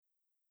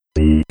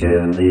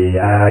in the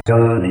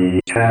agony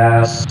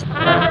cast.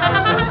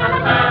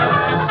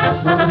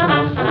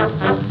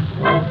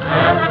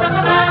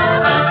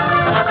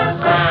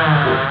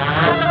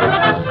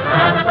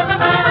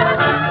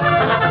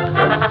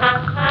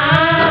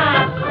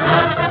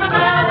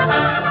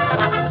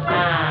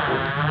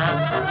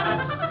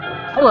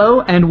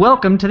 Hello, and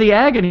welcome to the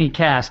Agony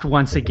Cast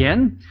once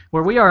again,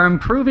 where we are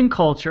improving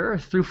culture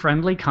through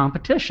friendly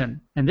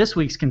competition. And this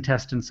week's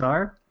contestants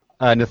are...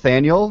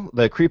 Nathaniel,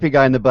 the creepy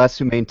guy in the bus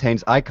who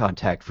maintains eye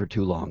contact for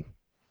too long.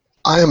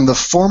 I am the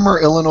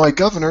former Illinois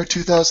governor,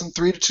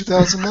 2003 to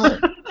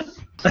 2009.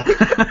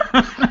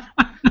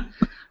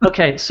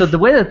 Okay, so the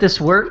way that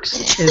this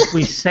works is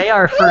we say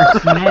our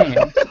first name,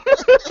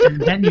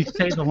 and then you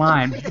say the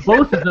line.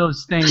 Both of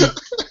those things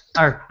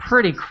are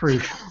pretty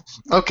crucial.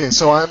 Okay,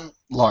 so I'm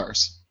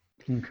Lars.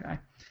 Okay.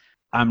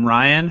 I'm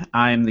Ryan.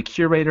 I'm the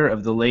curator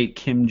of the late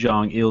Kim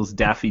Jong-il's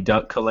Daffy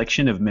Duck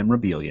collection of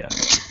memorabilia.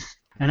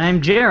 And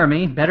I'm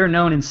Jeremy, better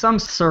known in some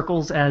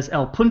circles as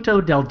El Punto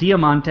del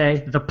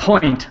Diamante, the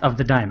point of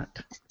the diamond.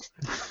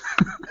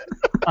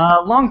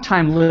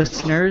 Longtime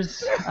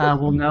listeners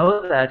will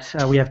know that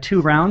we have 2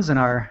 rounds in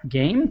our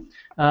game.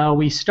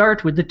 We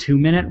start with the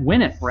 2-minute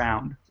Win It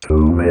round.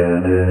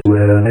 2-minute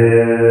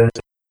Win It.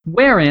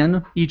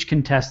 Wherein each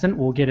contestant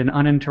will get an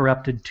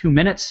uninterrupted 2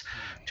 minutes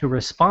to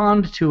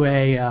respond to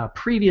a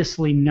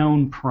previously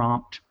known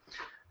prompt.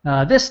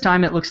 This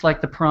time it looks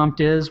like the prompt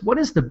is, what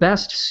is the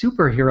best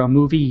superhero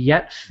movie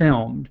yet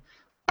filmed?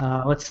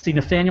 Let's see,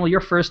 Nathaniel,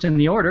 you're first in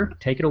the order.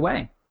 Take it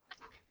away.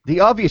 The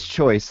obvious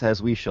choice,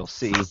 as we shall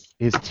see,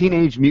 is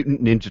Teenage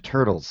Mutant Ninja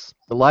Turtles,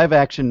 the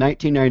live-action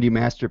 1990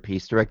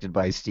 masterpiece directed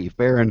by Steve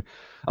Barron,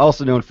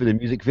 also known for the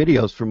music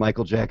videos for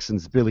Michael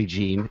Jackson's Billie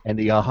Jean and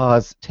the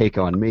Aha's Take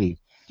on Me.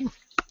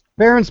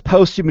 Barron's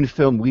post-human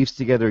film weaves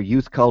together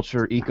youth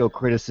culture,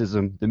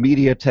 eco-criticism, the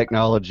media,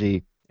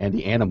 technology, and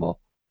the animal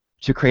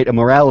to create a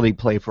morality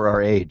play for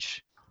our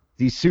age.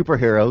 These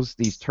superheroes,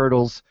 these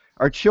turtles,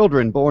 are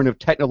children born of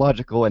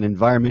technological and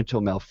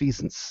environmental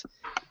malfeasance.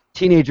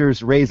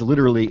 Teenagers raised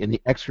literally in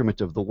the excrement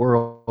of the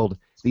world.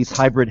 These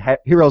hybrid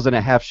heroes in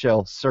a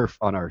half-shell surf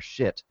on our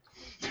shit.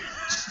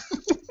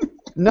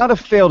 Not a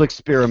failed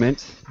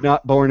experiment,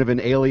 not born of an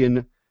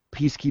alien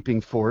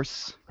peacekeeping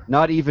force,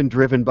 not even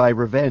driven by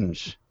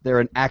revenge.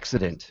 They're an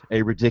accident,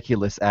 a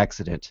ridiculous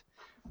accident.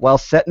 While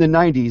set in the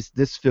 90s,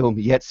 this film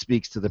yet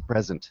speaks to the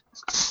present.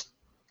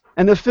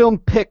 And the film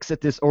picks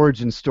at this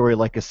origin story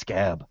like a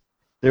scab.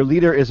 Their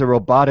leader is a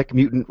robotic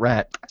mutant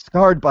rat,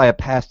 scarred by a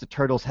past the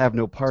turtles have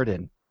no part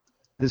in.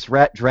 This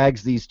rat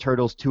drags these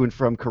turtles to and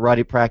from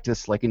karate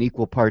practice like an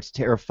equal parts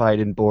terrified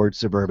and bored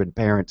suburban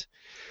parent.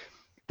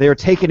 They are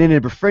taken in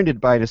and befriended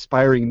by an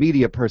aspiring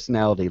media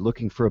personality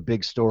looking for a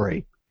big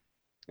story.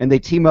 And they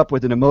team up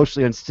with an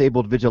emotionally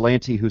unstable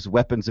vigilante whose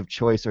weapons of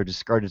choice are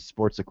discarded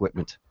sports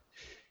equipment.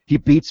 He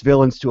beats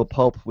villains to a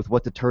pulp with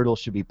what the turtles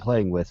should be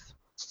playing with.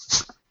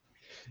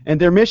 And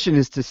their mission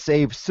is to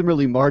save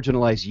similarly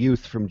marginalized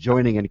youth from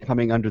joining and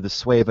coming under the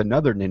sway of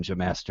another ninja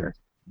master.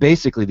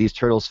 Basically, these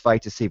turtles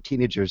fight to save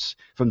teenagers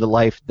from the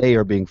life they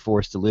are being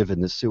forced to live in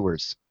the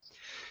sewers.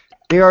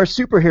 They are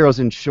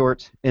superheroes, in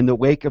short, in the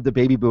wake of the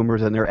baby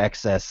boomers and their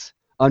excess.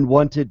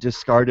 Unwanted,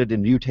 discarded,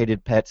 and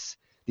mutated pets.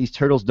 These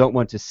turtles don't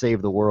want to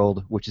save the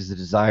world, which is a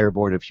desire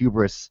born of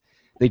hubris.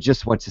 They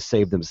just want to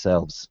save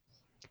themselves.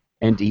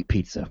 And eat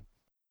pizza.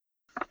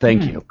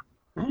 Thank you.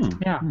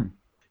 Yeah.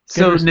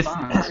 So,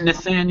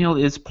 Nathaniel,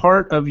 is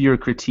part of your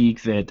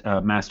critique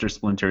that Master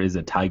Splinter is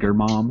a tiger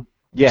mom?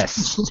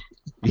 Yes.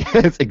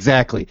 Yes,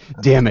 exactly.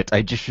 Damn it,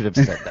 I just should have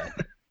said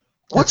that.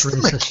 What's the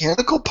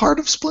mechanical part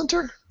of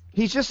Splinter?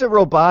 He's just a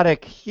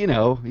robotic,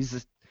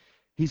 he's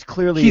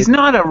clearly... He's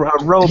not a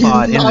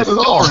robot in not the at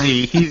all.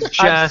 story. He's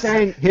just... I'm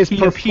saying his he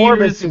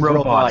performance appears is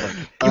robotic.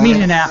 You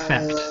mean in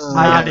affect,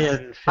 not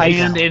in...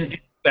 And in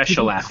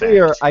special affect.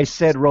 Clear, I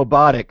said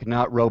robotic,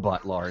 not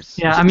robot, Lars.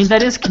 Yeah, I mean,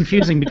 that is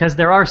confusing because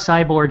there are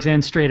cyborgs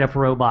and straight-up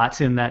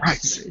robots in that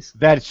series.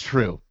 That's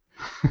true.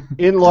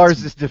 In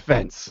Lars's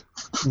defense.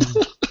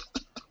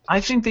 I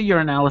think that your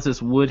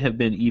analysis would have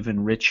been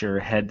even richer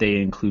had they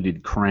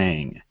included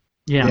Krang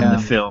Yeah. in the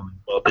film,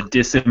 well, the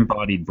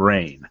disembodied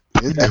brain.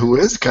 Who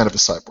is kind of a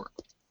cyborg.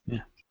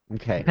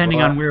 Okay.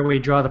 Depending on where we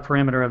draw the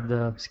perimeter of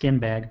the skin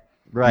bag.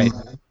 Right.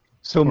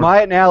 So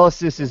my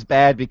analysis is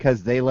bad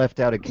because they left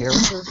out a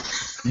character?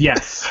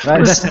 Yes,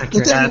 That's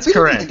accurate. that's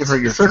correct.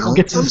 Circle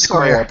gets I'm the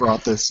sorry square. I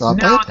brought this up.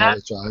 No, I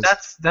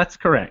apologize. that's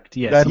correct.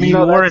 Yes, That's-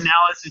 your that's-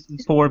 analysis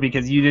is poor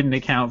because you didn't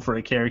account for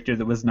a character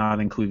that was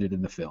not included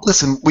in the film.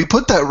 Listen, we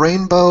put that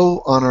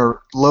rainbow on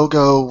our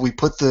logo. We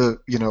put the,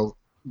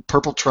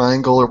 purple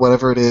triangle or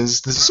whatever it is.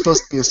 This is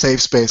supposed to be a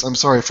safe space. I'm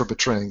sorry for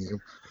betraying you.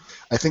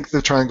 I think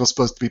the triangle's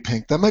supposed to be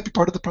pink. That might be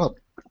part of the problem.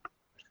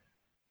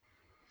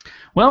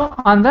 Well,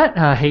 on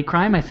that hate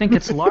crime, I think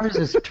it's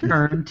Lars's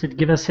turn to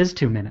give us his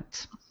 2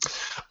 minutes.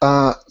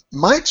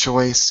 My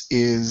choice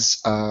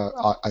is,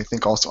 I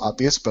think, also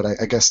obvious, but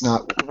I guess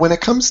not. When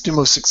it comes to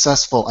most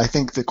successful, I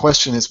think the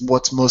question is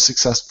what's most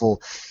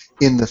successful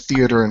in the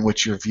theater in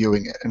which you're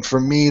viewing it. And for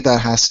me, that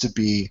has to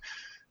be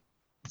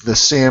the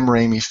Sam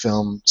Raimi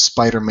film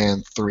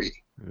Spider-Man 3.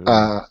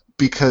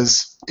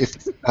 Because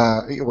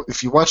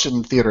if you watch it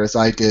in theater, as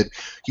I did,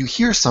 you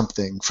hear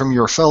something from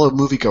your fellow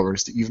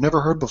moviegoers that you've never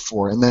heard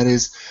before, and that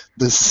is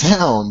the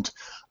sound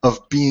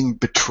of being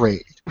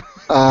betrayed.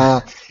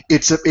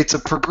 It's a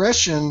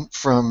progression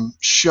from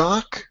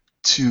shock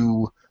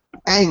to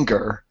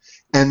anger,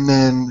 and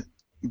then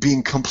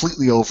being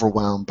completely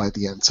overwhelmed by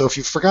the end. So if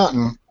you've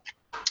forgotten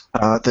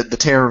the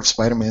terror of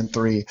Spider-Man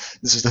 3,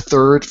 this is the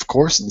third, of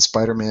course, in the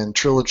Spider-Man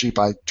trilogy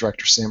by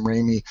director Sam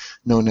Raimi,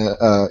 known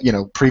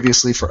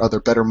previously for other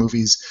better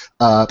movies.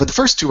 But the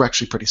first two are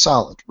actually pretty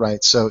solid,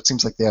 right? So it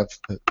seems like they have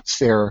a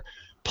fair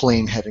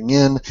plane heading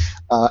in.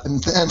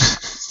 And then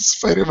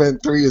Spider-Man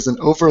 3 is an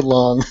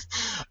overlong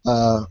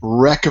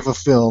wreck of a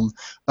film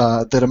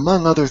that,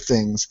 among other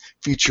things,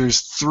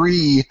 features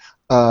 3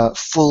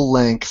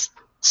 full-length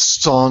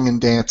song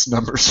and dance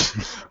numbers.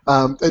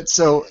 And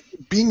so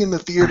being in the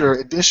theater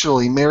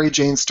initially, Mary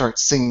Jane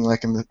starts singing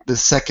like in the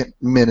second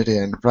minute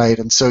in, right?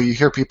 And so you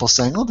hear people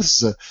saying, oh, this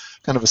is a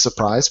kind of a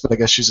surprise, but I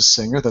guess she's a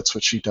singer, that's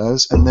what she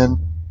does. And then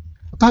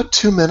about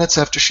 2 minutes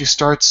after she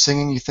starts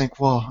singing, you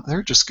think, well,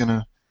 it's just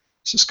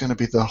gonna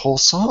be the whole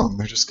song.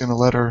 They're just gonna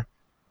let her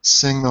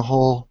sing the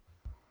whole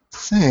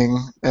thing,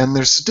 and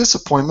there's a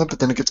disappointment, but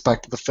then it gets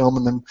back to the film,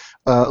 and then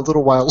a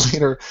little while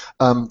later,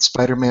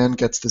 Spider-Man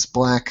gets this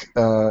black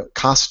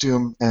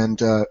costume and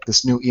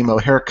this new emo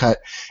haircut,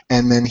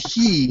 and then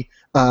he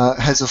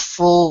has a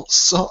full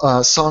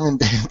song and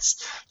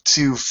dance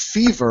to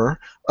Fever,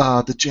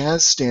 the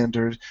jazz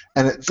standard,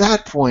 and at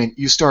that point,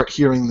 you start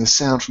hearing the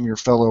sound from your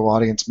fellow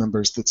audience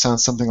members that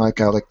sounds something like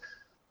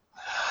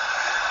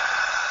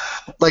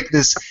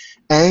this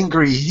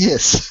angry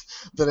hiss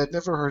that I'd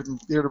never heard in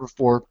theater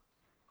before.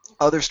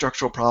 Other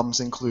structural problems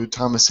include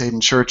Thomas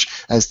Hayden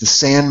Church as the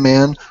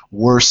Sandman,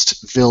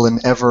 worst villain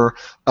ever,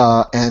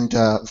 and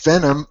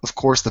Venom, of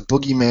course, the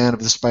boogeyman of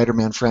the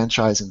Spider-Man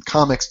franchise in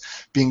comics,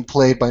 being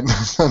played by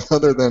none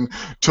other than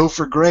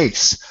Topher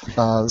Grace,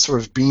 the sort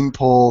of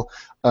beanpole,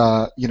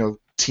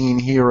 teen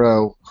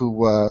hero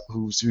who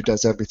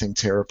does everything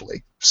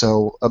terribly.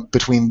 So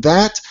between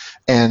that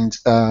and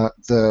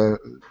the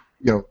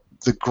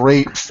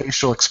great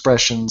facial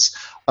expressions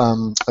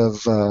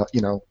of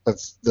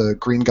the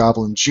Green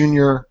Goblin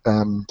Jr.,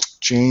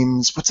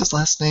 James, what's his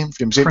last name?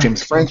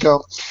 James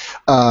Franco.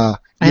 I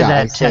have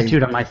that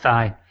tattooed on my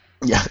thigh.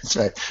 Yeah, that's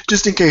right.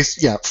 Just in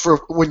case, for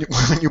when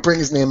you bring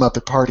his name up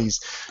at parties,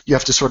 you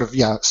have to sort of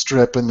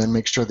strip and then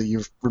make sure that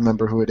you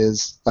remember who it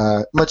is.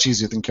 Much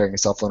easier than carrying a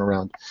cell phone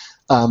around.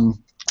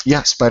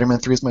 Spider-Man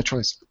 3 is my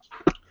choice.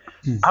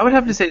 I would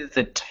have to say that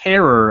the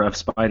terror of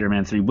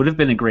Spider-Man 3 would have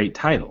been a great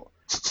title.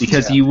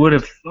 Because you would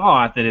have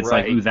thought that it's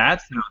like, ooh,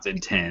 that sounds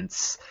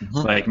intense. Mm-hmm.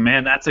 Like,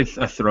 man, that's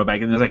a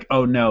throwback. And they're like,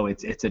 oh, no,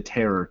 it's a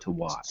terror to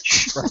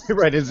watch.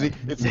 Right. It's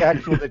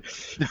actual.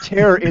 The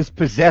terror is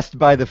possessed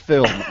by the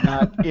film,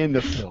 not in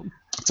the film.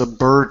 It's a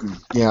burden,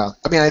 yeah.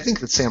 I mean, I think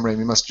that Sam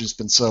Raimi must have just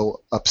been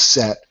so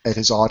upset at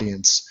his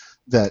audience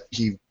that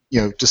he,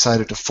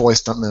 decided to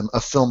foist on them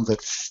a film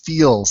that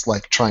feels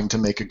like trying to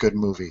make a good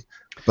movie,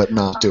 but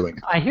not doing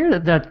it. I hear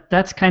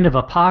that's kind of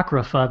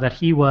apocrypha, that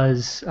he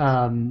was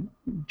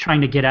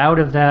trying to get out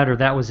of that, or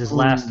that was his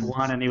last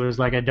one, and he was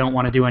like, I don't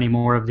want to do any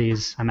more of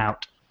these, I'm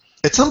out.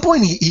 At some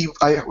point,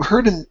 I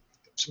heard him,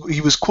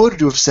 he was quoted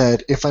to have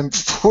said, if I'm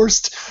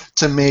forced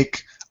to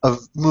make a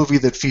movie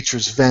that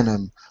features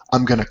Venom,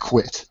 I'm going to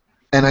quit.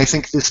 And I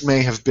think this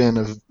may have been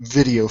a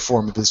video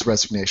form of his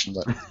resignation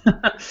letter.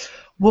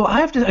 Well,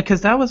 I have to,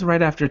 because that was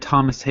right after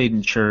Thomas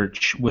Hayden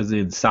Church was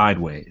in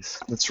Sideways.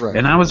 That's right.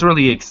 And I was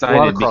really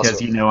excited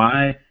because,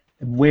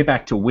 way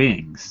back to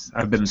Wings,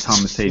 I've been a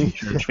Thomas Hayden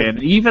Church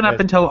fan, even up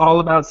until All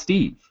About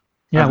Steve.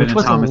 Yeah, I've been which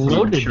was Thomas a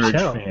loaded Hayden Church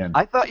show. fan.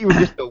 I thought you were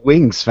just a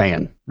Wings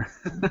fan.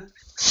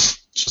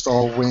 Just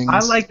all wings. I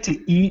like to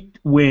eat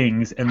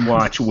wings and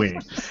watch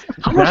Wings.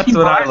 That's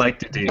what I like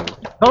to do.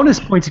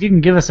 Bonus points if you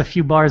can give us a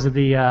few bars of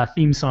the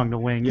theme song to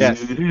Wings.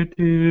 Yes. I think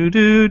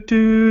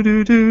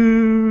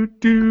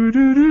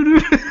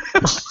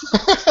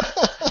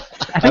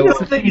it's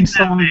the theme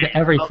song to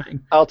everything.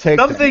 I'll take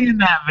something in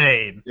that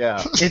vein.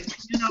 Yeah.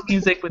 It's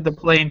music with the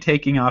plane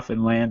taking off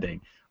and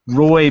landing.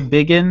 Roy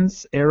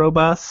Biggins,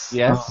 Aerobus.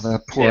 Yes. Oh,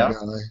 that poor guy.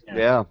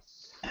 Yeah.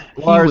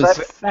 He was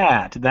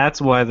fat. That's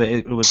why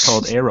it was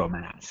called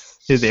Aeromass,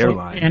 his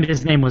airline. And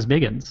his name was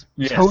Biggins.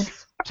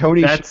 Yes.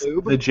 Tony That's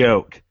Shalhoub? the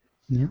joke.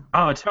 Yeah.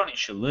 Oh, Tony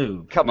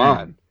Shalhoub. Come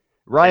on.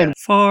 Ryan.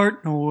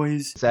 Fart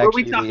noise. Were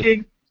we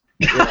talking?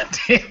 God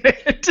damn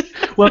it.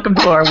 Welcome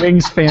to our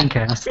Wings fan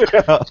cast.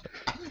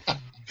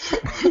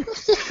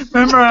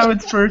 Remember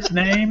Howard's first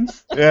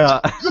names? Yeah.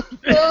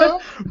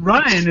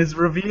 Ryan is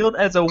revealed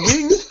as a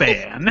Wings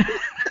fan.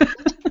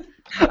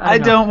 I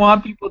don't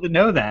want people to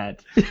know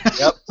that.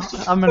 Yep.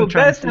 I'm gonna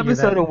try best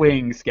episode of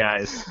Wings,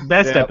 guys.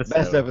 Best episode.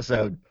 Best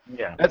episode.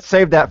 Yeah. Let's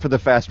save that for the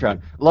fast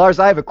round. Lars,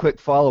 I have a quick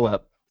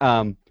follow-up.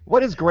 What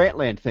does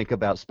Grantland think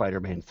about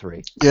Spider-Man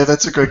 3? Yeah,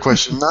 that's a great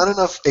question. Not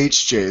enough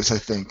HJs, I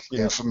think,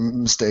 if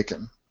I'm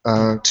mistaken.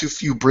 Too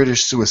few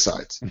British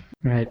suicides.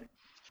 Right.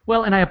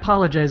 Well, and I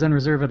apologize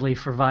unreservedly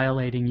for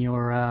violating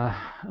your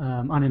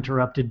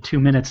uninterrupted 2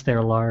 minutes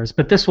there, Lars.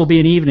 But this will be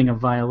an evening of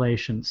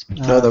violations.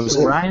 No, that was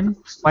so it. Ryan,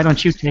 why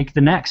don't you take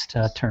the next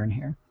turn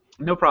here?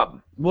 No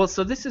problem. Well,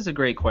 so this is a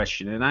great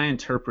question, and I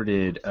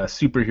interpreted a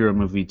superhero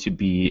movie to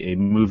be a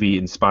movie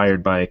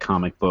inspired by a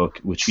comic book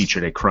which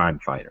featured a crime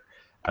fighter.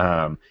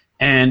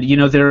 And, you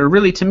know,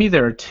 to me,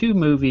 there are two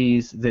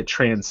movies that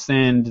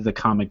transcend the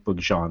comic book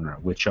genre,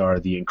 which are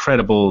The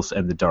Incredibles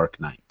and The Dark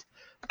Knight.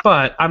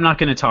 But I'm not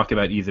going to talk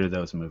about either of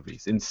those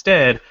movies.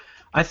 Instead,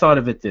 I thought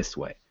of it this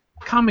way.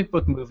 Comic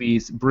book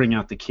movies bring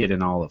out the kid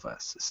in all of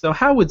us. So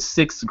how would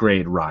 6th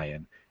grade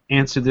Ryan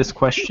answer this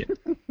question?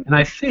 And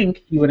I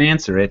think he would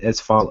answer it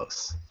as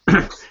follows.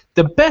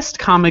 The best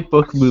comic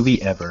book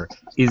movie ever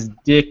is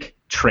Dick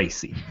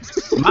Tracy.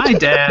 My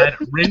dad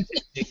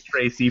rented Dick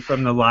Tracy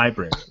from the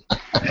library,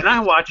 and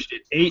I watched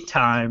it 8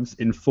 times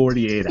in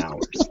 48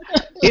 hours.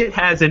 It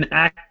has an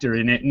actor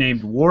in it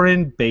named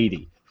Warren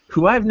Beatty,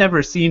 who I've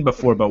never seen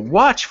before, but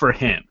watch for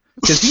him,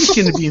 because he's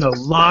going to be in a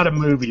lot of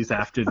movies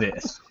after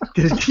this,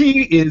 because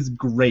he is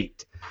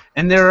great.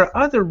 And there are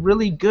other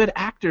really good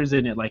actors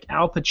in it, like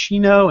Al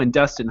Pacino and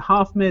Dustin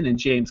Hoffman and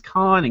James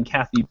Caan and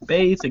Kathy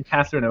Bates and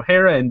Catherine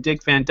O'Hara and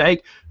Dick Van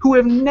Dyke, who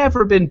have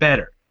never been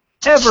better,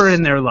 ever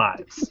in their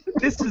lives.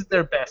 This is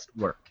their best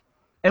work.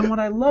 And what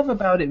I love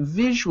about it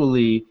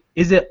visually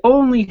is it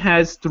only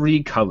has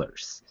 3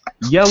 colors.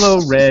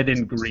 Yellow, red,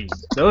 and green.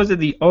 Those are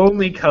the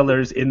only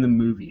colors in the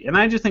movie. And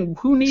I just think,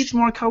 who needs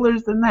more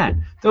colors than that?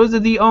 Those are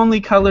the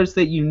only colors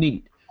that you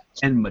need.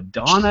 And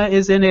Madonna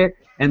is in it,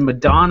 and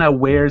Madonna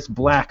wears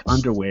black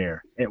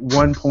underwear at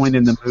one point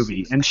in the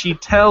movie. And she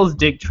tells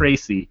Dick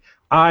Tracy,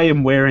 I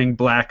am wearing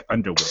black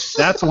underwear.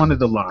 That's one of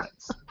the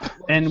lines.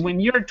 And when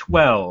you're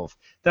 12,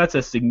 that's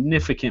a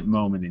significant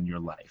moment in your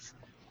life.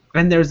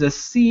 And there's a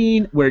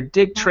scene where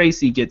Dick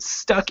Tracy gets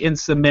stuck in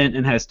cement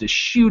and has to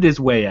shoot his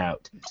way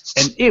out.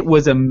 And it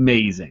was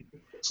amazing.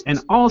 And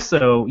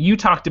also, you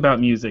talked about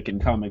music in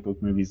comic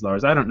book movies,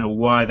 Lars. I don't know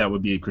why that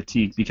would be a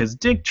critique, because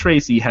Dick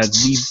Tracy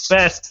has the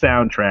best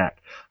soundtrack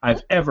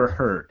I've ever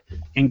heard,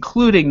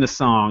 including the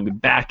song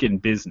Back in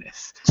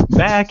Business.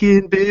 Back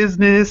in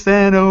business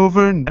and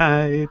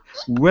overnight.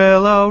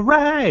 Well, all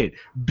right.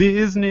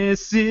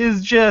 Business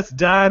is just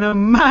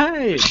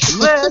dynamite.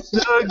 Let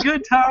the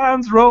good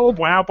times roll.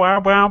 Wow,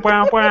 wow, wow,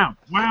 wow, wow.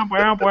 Wow,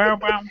 wow, wow,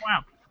 wow,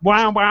 wow.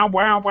 Wow, wow,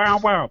 wow, wow,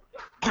 wow.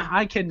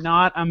 I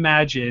cannot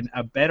imagine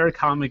a better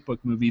comic book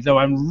movie, though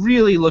I'm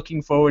really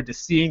looking forward to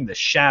seeing The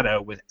Shadow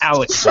with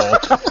Alec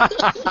Baldwin.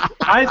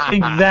 I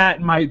think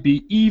that might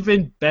be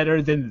even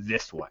better than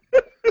this one.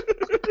 I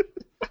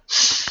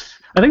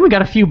think we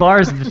got a few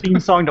bars of the theme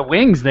song to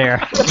Wings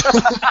there.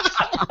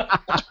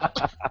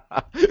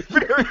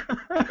 very,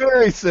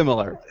 very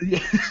similar.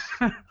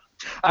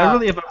 I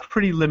really have a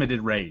pretty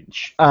limited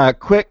range.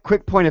 Quick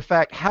point of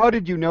fact: how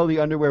did you know the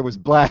underwear was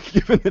black?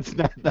 Given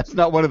that's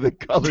not one of the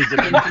colors of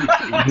the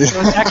movie.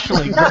 So it's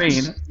actually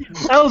green. It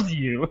tells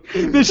you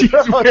that she's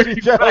wearing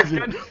black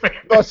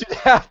underwear. Well, she'd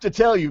have to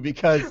tell you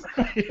because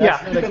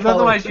because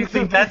otherwise you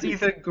think that's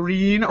either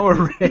green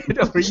or red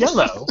or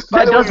yellow.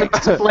 That does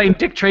explain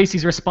Dick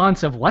Tracy's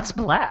response of "What's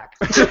black?"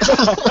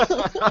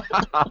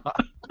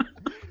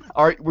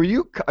 Are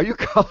you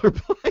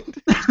colorblind?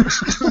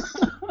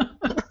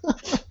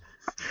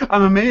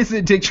 I'm amazed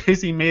that Dick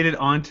Tracy made it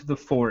onto the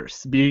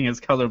force, being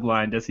as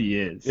colorblind as he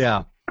is.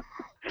 Yeah.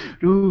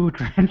 Ooh,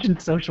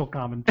 transient social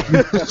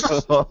commentary.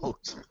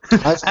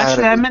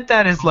 Actually, I meant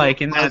that as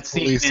like in that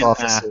scene in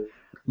officer.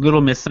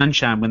 Little Miss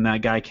Sunshine when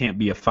that guy can't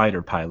be a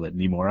fighter pilot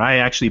anymore. I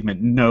actually meant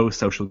no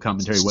social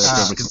commentary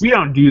whatsoever because we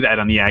don't do that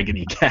on the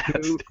Agony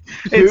Cast.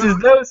 It's as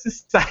though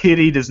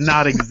society does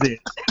not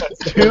exist.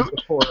 The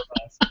 4 of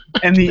us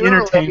and the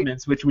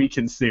entertainments which we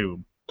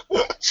consume.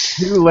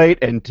 Too late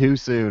and too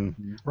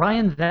soon.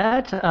 Ryan,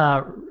 that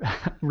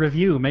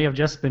review may have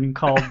just been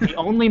called The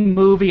Only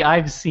Movie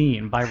I've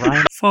Seen by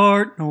Ryan.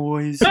 Fart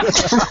noise. God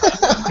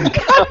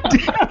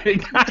damn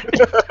it,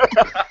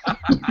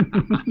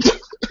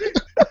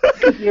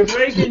 you're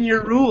breaking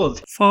your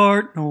rules.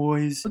 Fart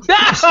noise. These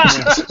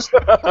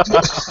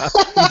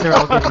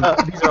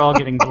are all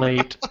getting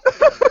late.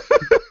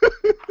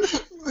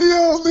 The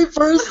only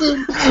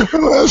person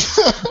who has...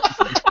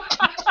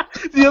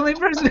 The only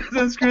person who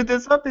hasn't screwed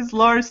this up is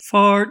Lars.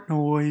 Fart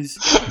noise.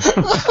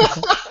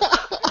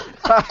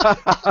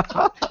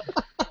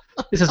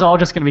 This is all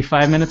just going to be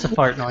 5 minutes of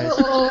fart noise,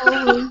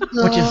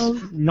 which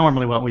is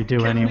normally what we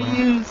do anyway. Can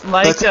we use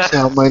like That's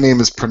how my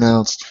name is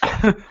pronounced.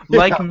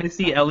 like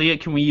Missy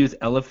Elliott? Can we use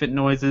elephant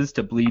noises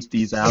to bleep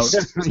these out?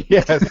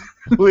 Yes,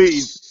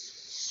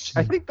 please.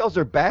 I think those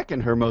are back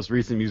in her most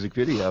recent music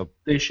video.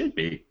 They should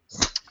be.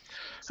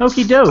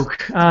 Okie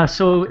doke.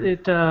 So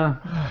it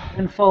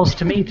then falls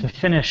to me to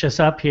finish us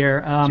up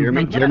here.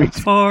 Jeremy's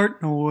fart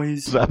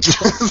noise.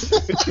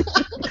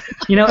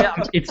 You know,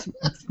 it's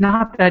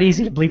not that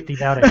easy to bleep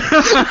these out.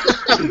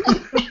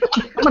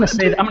 I'm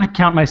gonna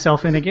count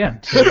myself in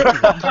again.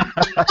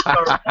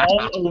 Start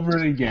all over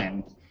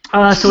again.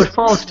 So it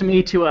falls to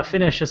me to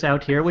finish us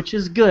out here, which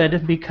is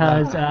good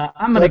because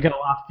I'm going to go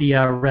off the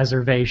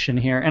reservation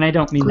here, and I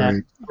don't mean that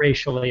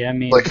racially. I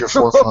mean like your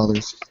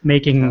forefathers.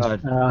 making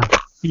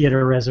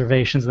theater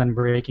reservations and then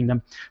breaking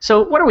them.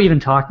 So what are we even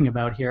talking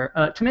about here?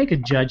 To make a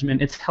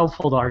judgment, it's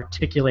helpful to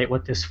articulate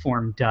what this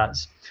form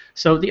does.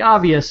 So the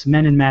obvious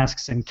men in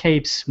masks and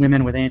capes,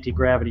 women with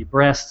anti-gravity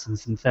breasts and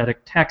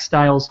synthetic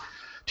textiles,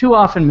 too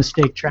often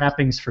mistake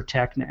trappings for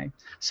techne.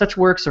 Such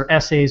works are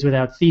essays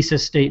without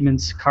thesis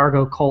statements,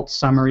 cargo cult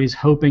summaries,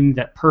 hoping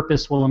that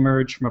purpose will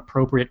emerge from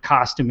appropriate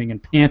costuming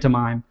and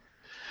pantomime.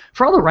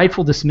 For all the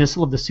rightful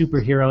dismissal of the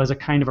superhero as a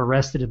kind of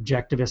arrested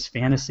objectivist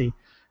fantasy,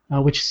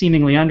 which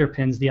seemingly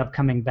underpins the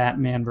upcoming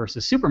Batman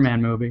vs.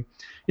 Superman movie,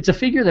 it's a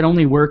figure that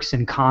only works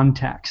in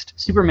context.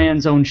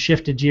 Superman's own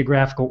shifted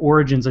geographical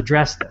origins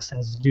address this,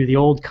 as do the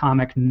old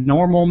comic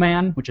Normal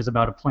Man, which is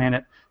about a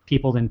planet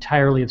peopled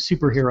entirely of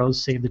superheroes,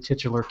 save the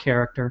titular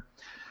character,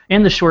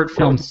 and the short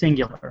film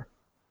Singular.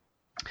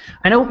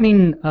 I don't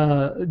mean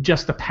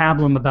just the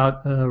pablum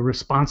about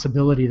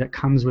responsibility that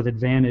comes with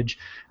advantage.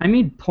 I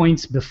mean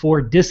points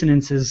before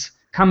dissonances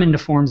come into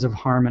forms of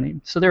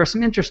harmony. So there are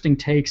some interesting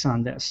takes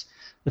on this.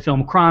 The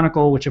film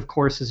Chronicle, which of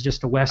course is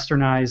just a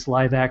westernized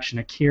live-action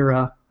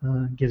Akira,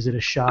 gives it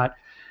a shot.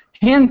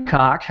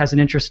 Hancock has an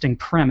interesting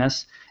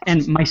premise,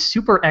 and My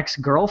Super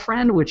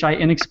Ex-Girlfriend, which I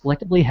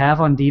inexplicably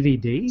have on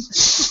DVD,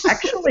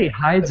 actually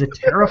hides a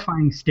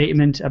terrifying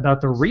statement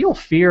about the real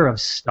fear of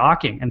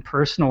stalking and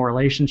personal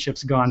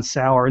relationships gone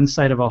sour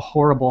inside of a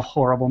horrible,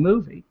 horrible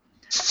movie.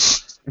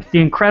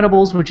 The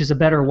Incredibles, which is a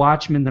better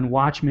Watchmen than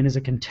Watchmen, is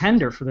a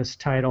contender for this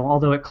title,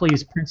 although it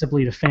cleaves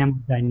principally to family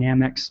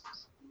dynamics.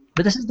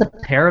 But this is the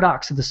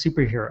paradox of the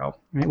superhero,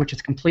 right, which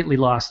is completely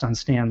lost on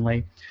Stan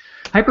Lee.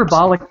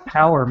 Hyperbolic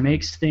power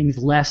makes things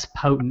less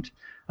potent.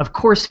 Of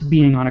course,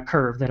 being on a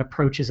curve that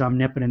approaches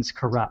omnipotence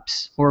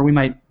corrupts. Or we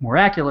might more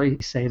accurately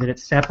say that it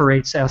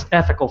separates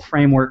ethical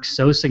frameworks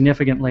so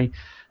significantly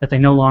that they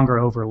no longer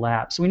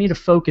overlap. So we need to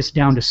focus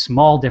down to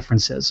small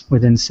differences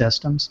within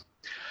systems.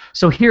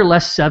 So here,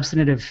 less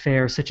substantive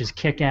fare such as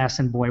Kick-Ass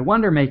and Boy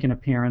Wonder make an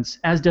appearance,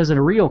 as does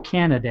a real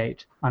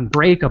candidate,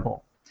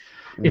 Unbreakable.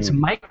 Its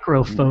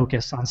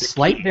micro-focus on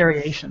slight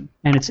variation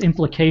and its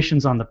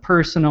implications on the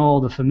personal,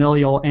 the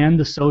familial, and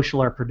the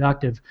social are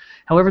productive.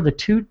 However,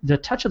 the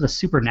touch of the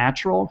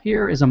supernatural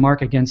here is a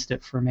mark against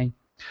it for me.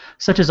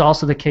 Such is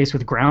also the case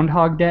with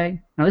Groundhog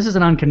Day. Now, this is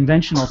an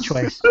unconventional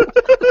choice.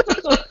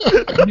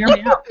 Hear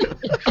me out.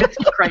 It fits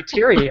the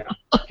criteria.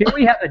 Here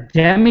we have a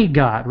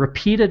demigod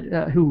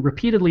who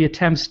repeatedly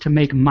attempts to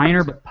make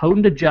minor but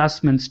potent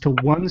adjustments to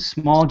one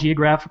small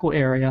geographical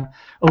area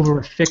over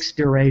a fixed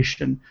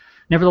duration.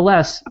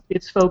 Nevertheless,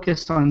 it's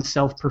focused on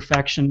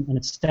self-perfection, and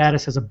its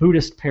status as a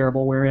Buddhist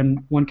parable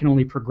wherein one can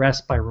only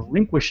progress by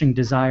relinquishing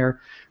desire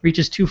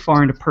reaches too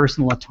far into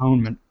personal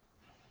atonement.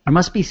 There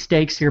must be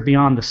stakes here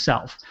beyond the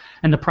self,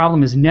 and the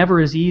problem is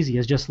never as easy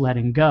as just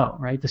letting go,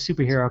 right? The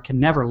superhero can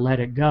never let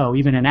it go.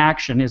 Even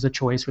inaction is a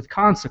choice with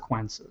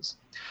consequences.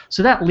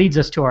 So that leads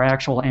us to our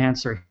actual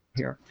answer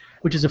here,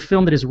 which is a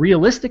film that is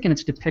realistic in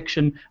its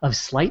depiction of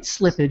slight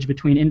slippage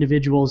between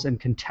individuals and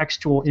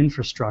contextual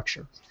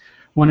infrastructure.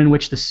 One in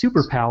which the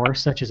superpower,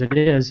 such as it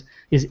is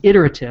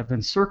iterative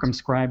and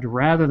circumscribed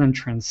rather than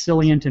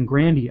transilient and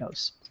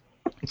grandiose.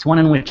 It's one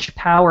in which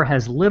power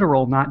has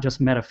literal, not just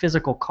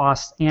metaphysical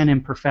costs and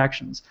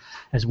imperfections.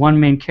 As one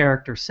main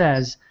character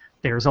says,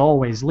 there's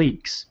always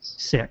leaks.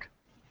 Sick,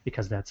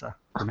 because that's a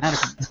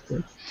grammatical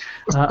mistake.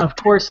 Of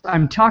course,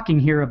 I'm talking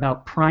here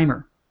about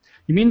Primer.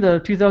 You mean the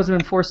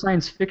 2004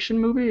 science fiction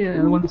movie?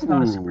 The one that's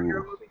not a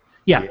superhero movie?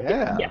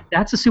 Yeah,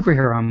 that's a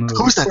superhero movie.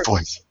 Who's that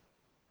voice?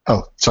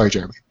 Oh, sorry,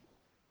 Jeremy.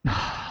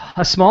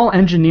 A small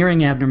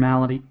engineering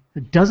abnormality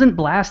doesn't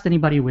blast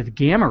anybody with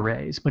gamma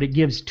rays, but it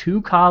gives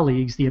two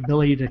colleagues the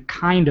ability to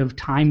kind of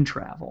time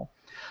travel.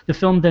 The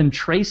film then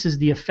traces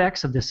the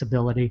effects of this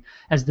ability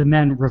as the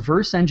men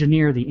reverse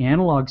engineer the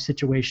analog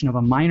situation of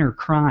a minor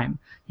crime,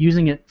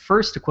 using it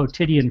first to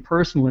quotidian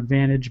personal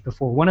advantage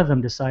before one of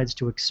them decides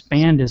to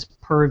expand his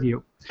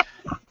purview.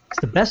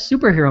 It's the best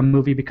superhero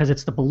movie because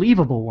it's the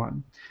believable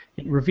one.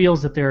 It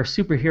reveals that there are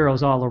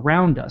superheroes all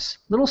around us,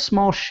 little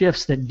small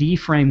shifts that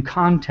deframe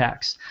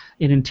context.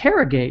 It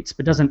interrogates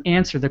but doesn't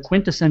answer the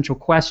quintessential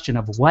question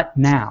of what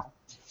now.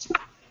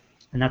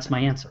 And that's my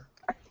answer.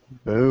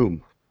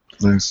 Boom.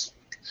 Nice.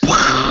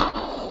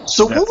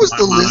 So what was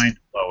the list?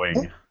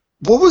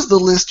 What was the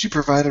list you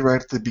provided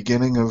right at the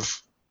beginning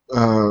of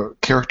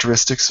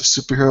characteristics of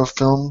superhero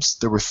films?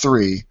 There were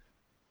 3.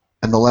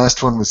 And the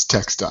last one was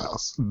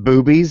textiles.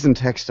 Boobies and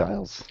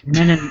textiles.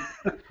 Men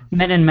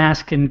in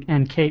masks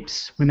and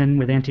capes, women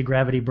with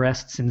anti-gravity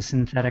breasts and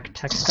synthetic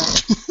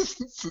textiles.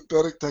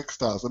 Synthetic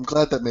textiles. I'm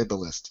glad that made the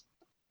list.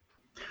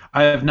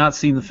 I have not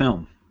seen the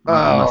film,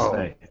 I must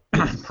say.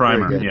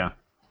 Primer, yeah.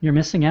 You're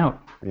missing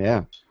out.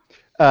 Yeah.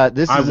 I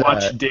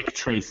watched Dick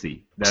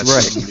Tracy.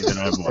 That's the movie that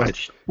I've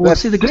watched. Well,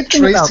 see, the good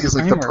thing Tracy about is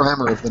like Primer, the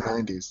Primer of the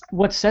 90s.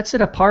 what sets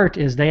it apart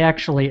is they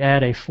actually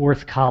add a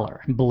 4th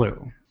color,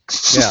 blue.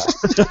 Yeah.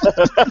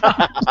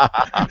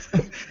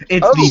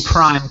 It's the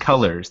prime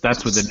colors.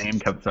 That's where the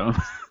name comes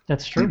from.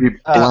 That's true.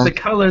 It's the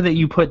color that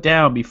you put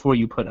down before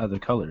you put other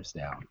colors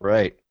down.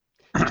 Right.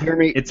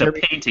 Jeremy, It's a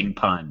painting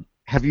pun.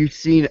 have you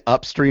seen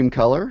Upstream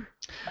Color?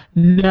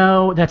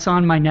 No, that's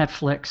on my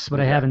Netflix, but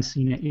I haven't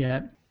seen it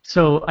yet.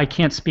 So I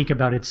can't speak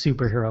about its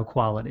superhero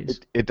qualities.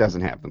 It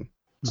doesn't have them.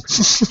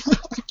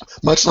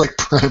 Much like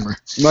Primer.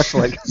 Much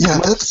like yeah.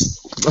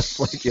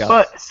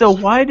 But so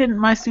why didn't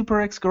My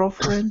Super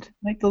Ex-Girlfriend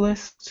make the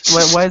list?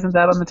 Why isn't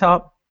that on the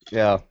top?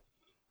 Yeah.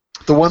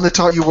 The one that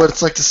taught you what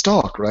it's like to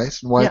stalk, right?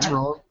 And why it's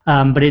wrong.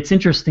 But it's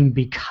interesting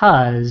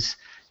because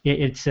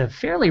it's a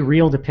fairly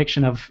real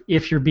depiction of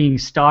if you're being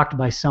stalked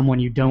by someone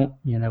you don't,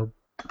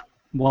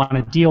 want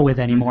to deal with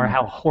anymore,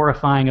 how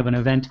horrifying of an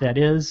event that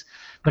is.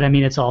 But I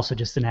mean, it's also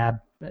just an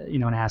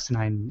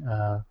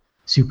asinine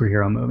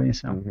superhero movie.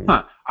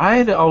 So. I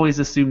had always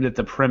assumed that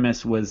the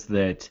premise was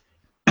that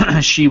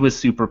she was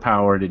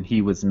superpowered and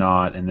he was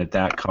not, and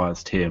that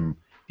caused him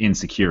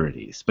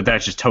insecurities. But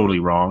that's just totally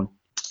wrong.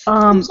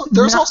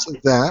 There's also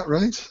that,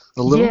 right?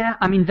 A little. Yeah,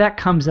 I mean that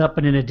comes up,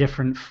 but in a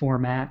different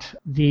format.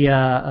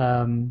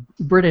 The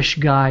British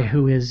guy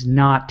who is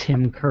not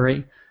Tim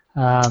Curry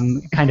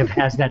kind of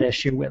has that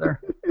issue with her.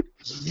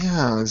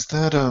 Yeah, is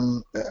that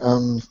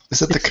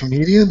the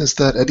comedian? Is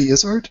that Eddie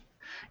Izzard?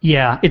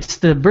 Yeah, it's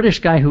the British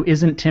guy who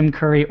isn't Tim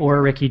Curry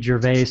or Ricky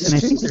Gervais, and I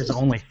think there's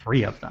only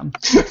 3 of them.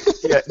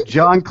 Yeah,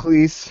 John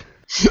Cleese.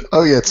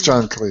 Oh yeah, it's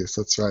John Cleese.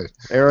 That's right.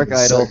 Eric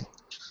Idle.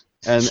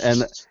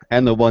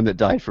 And the one that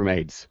died from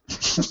AIDS.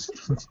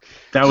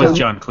 That was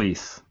John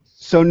Cleese.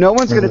 So no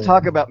one's going to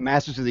talk about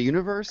Masters of the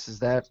Universe? Is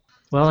that?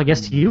 Well, I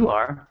guess you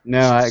are.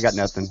 No, I got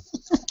nothing.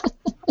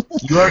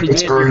 You already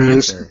did your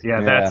Bruce. answer.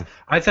 Yeah,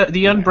 I thought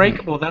The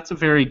Unbreakable. That's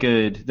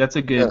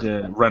a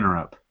good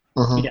runner-up.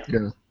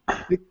 Yeah.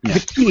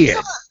 The kid.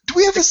 Do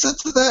we have a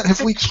sense of that?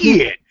 Have we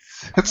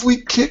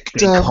kicked?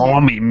 They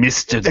call me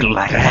Mr.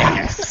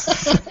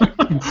 Glass.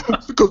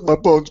 Because my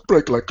bones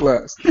break like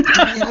glass. Do we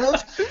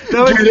have?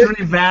 That was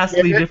 3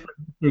 vastly different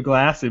Mr.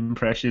 Glass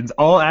impressions,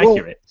 all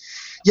accurate.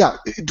 Yeah.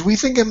 Do we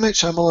think M. Night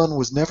Shyamalan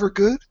was never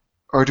good,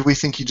 or do we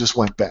think he just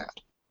went bad?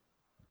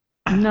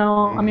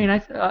 No, I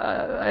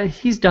mean,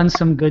 he's done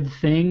some good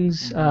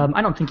things.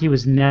 I don't think he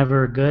was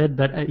never good,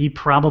 but he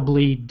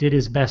probably did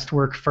his best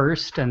work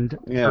first and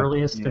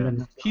earliest. Yeah. And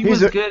then, He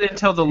was good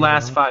until the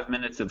last 5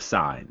 minutes of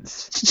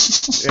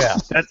Signs. Yeah.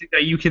 That's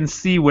you can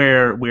see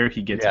where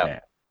he gets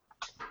bad.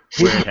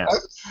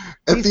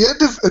 At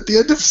the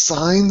end of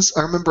Signs,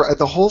 I remember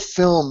the whole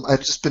film.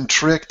 I'd just been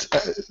tricked.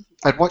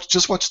 I'd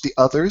just watched the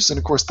others, and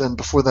of course, then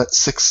before that,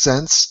 Sixth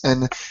Sense,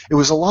 and it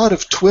was a lot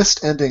of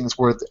twist endings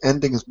where the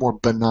ending is more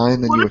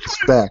benign than you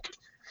expect.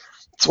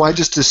 So I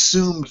just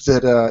assumed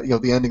that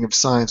the ending of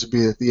Signs would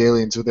be that the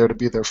aliens were there to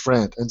be their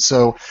friend, and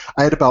so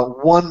I had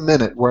about 1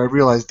 minute where I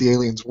realized the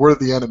aliens were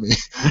the enemy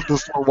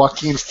before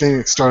Joaquin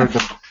Phoenix started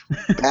to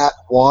bat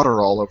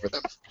water all over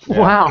them. yeah.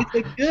 Wow, It's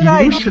a good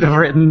idea. you should have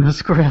written the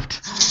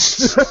script.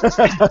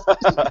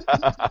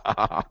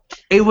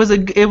 It was a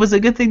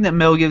good thing that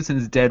Mel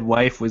Gibson's dead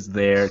wife was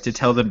there to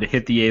tell them to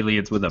hit the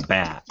aliens with a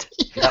bat.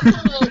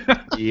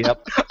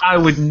 Yep. I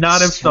would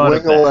not have thought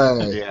of Swing that.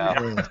 away. Yeah.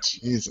 Oh,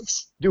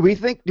 Jesus. Do we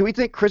think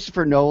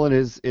Christopher Nolan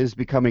is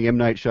becoming M.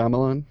 Night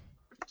Shyamalan?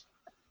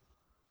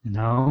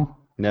 No.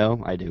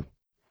 No, I do.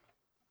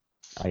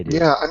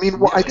 Yeah, I mean,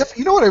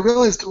 you know what I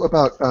realized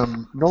about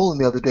Nolan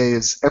the other day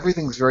is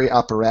everything's very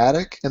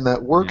operatic, and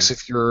that works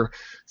if your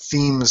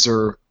themes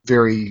are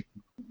very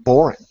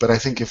boring. But I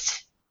think I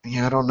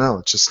don't know.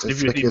 It's just I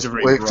feel like he has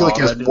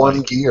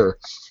one gear.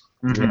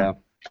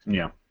 Mm-hmm.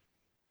 Yeah.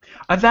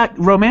 That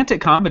romantic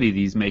comedy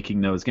he's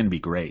making though is going to be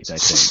great. I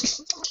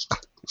think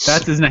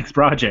that's his next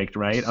project,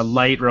 right? A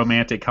light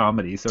romantic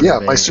comedy.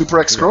 My Super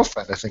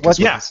Ex-Girlfriend. I think.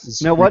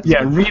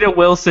 Rita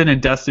Wilson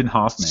and Dustin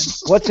Hoffman.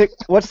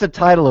 What's the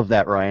title of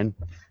that, Ryan?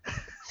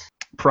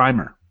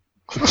 Primer.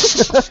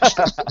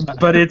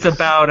 But it's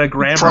about a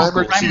grammar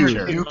school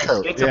teacher.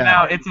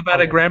 It's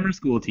about a grammar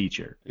school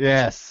teacher.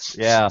 Yes.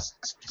 Yeah.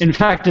 In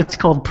fact, it's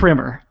called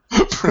Primer.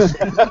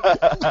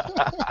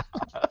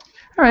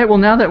 All right, well,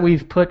 now that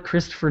we've put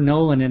Christopher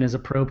Nolan in his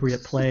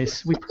appropriate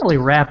place, we probably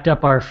wrapped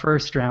up our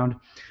first round.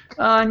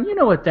 And you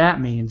know what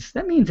that means.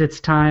 That means it's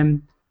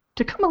time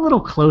to come a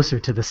little closer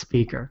to the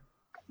speaker.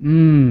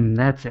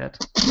 That's it.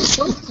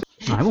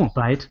 I won't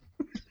bite,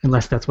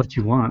 unless that's what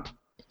you want.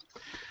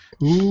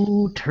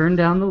 Ooh, turn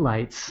down the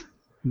lights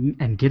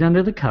and get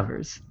under the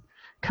covers.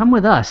 Come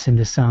with us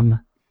into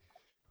some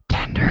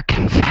tender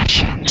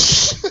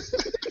confessions.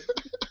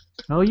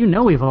 Oh, you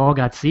know we've all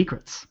got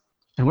secrets.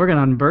 And we're going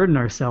to unburden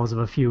ourselves of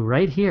a few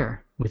right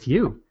here with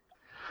you.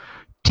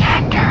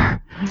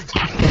 Tender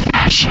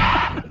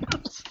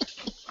confessions.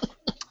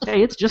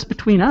 Hey, it's just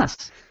between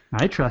us.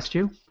 I trust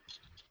you.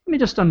 Let me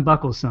just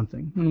unbuckle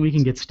something, and we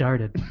can get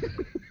started.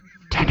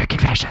 Tender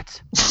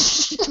confessions.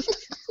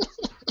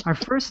 Our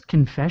first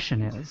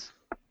confession is,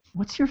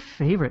 what's your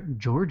favorite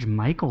George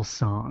Michael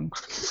song?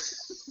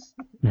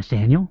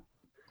 Nathaniel?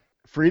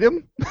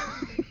 Freedom?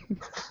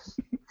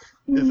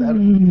 Is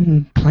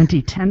that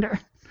plenty tender.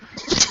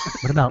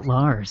 What about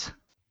Lars?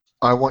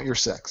 I Want Your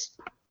Sex.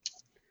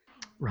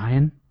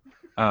 Ryan?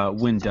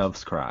 When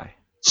doves cry.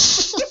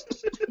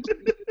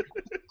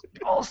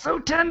 Also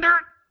tender.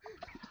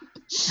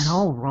 And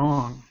all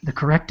wrong. The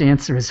correct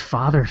answer is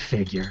father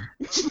figure.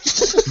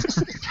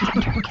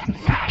 Tender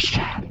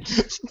confession.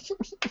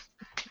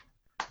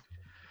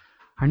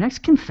 Our next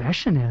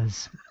confession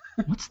is,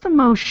 what's the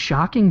most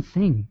shocking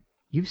thing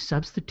you've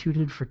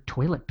substituted for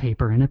toilet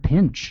paper in a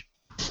pinch?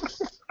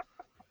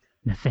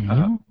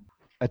 Nathaniel?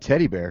 A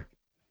teddy bear.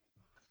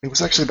 It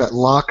was actually that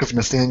lock of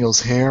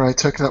Nathaniel's hair I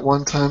took that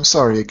one time.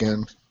 Sorry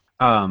again.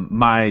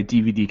 My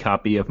DVD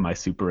copy of My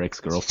Super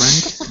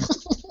Ex-Girlfriend.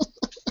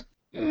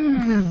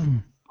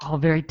 All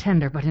very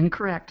tender, but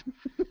incorrect.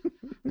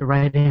 The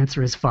right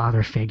answer is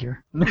father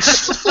figure.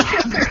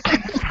 Tender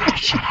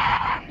confession.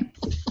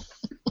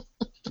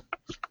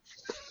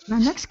 Our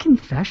next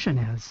confession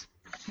is,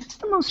 what's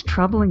the most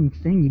troubling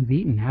thing you've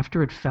eaten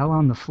after it fell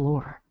on the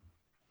floor?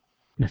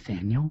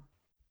 Nathaniel?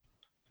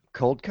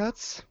 Cold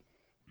cuts?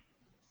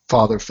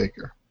 Father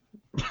figure.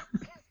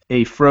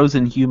 A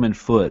frozen human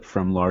foot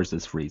from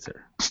Lars's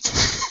freezer.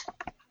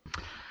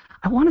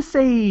 I want to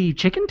say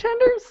chicken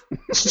tenders?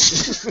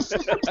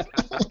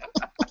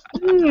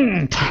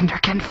 Tender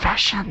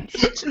confessions.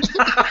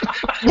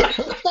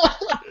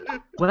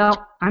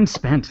 Well, I'm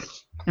spent,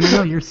 and I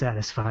know you're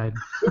satisfied.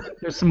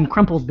 There's some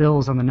crumpled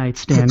bills on the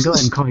nightstand. Go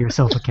ahead and call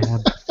yourself a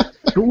cab.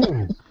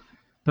 Ooh.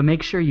 But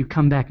make sure you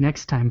come back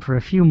next time for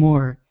a few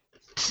more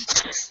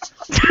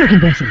tender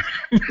confessions.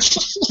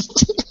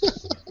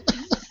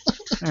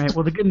 All right,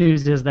 well, the good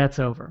news is that's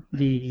over.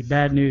 The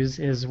bad news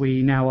is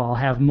we now all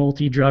have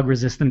multi-drug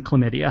resistant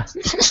chlamydia.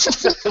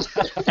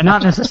 And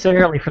not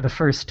necessarily for the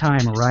first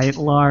time, right,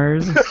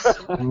 Lars?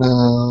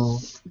 No.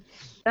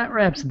 That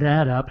wraps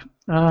that up.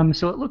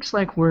 So it looks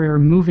like we're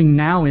moving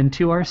now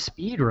into our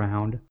speed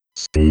round.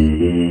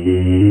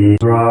 Speed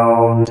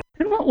round.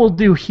 And what we'll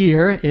do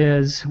here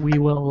is we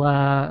will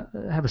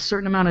have a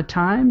certain amount of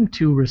time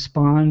to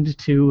respond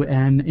to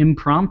an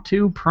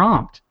impromptu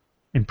prompt.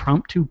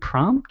 Impromptu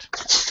prompt?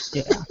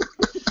 Yeah.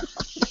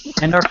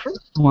 And our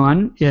first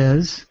one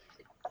is,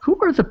 who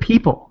are the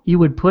people you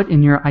would put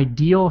in your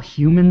ideal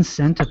human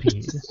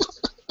centipede?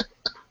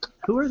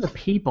 Who are the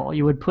people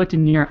you would put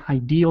in your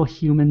ideal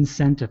human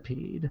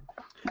centipede?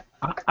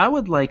 I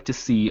would like to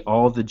see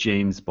all the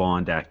James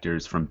Bond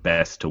actors from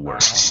best to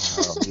worst.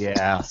 Oh,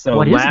 yeah. So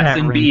What is that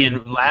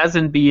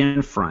Lazenby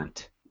in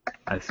front,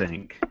 I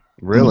think.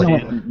 Really?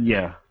 And,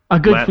 yeah. A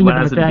good thing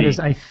about that Lazenby. is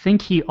I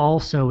think he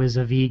also is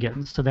a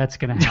vegan, so that's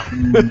going to help.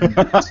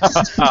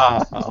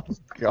 Oh,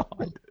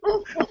 God.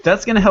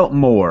 That's going to help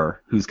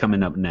more who's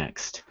coming up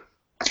next.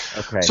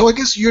 Okay. So I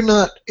guess you're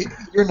not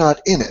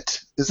in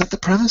it. Is that the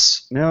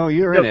premise? No,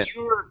 you're in it.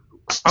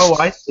 Oh,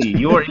 I see.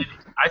 You're in it.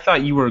 I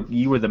thought you were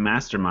the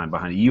mastermind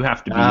behind it. You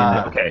have to be in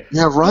it. Okay.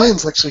 Yeah,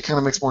 Ryan's actually kind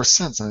of makes more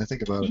sense when I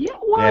think about it. Yeah,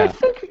 well, Yeah. I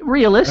think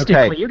realistically,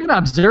 Okay. you're going to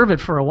observe it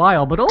for a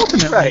while, but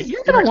ultimately, Right.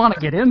 you're going to want to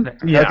get in there.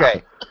 Yeah.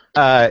 Okay.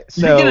 You're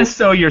So gonna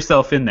sew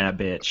yourself in that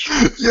bitch.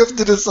 You have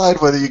to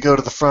decide whether you go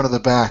to the front or the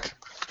back.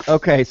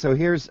 okay, so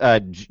here's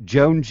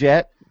Joan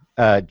Jett,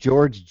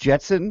 George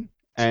Jetson,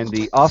 and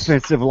the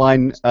offensive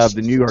line of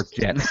the New York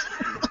Jets.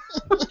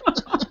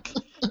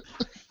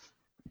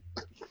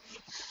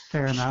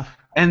 Fair enough.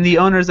 And the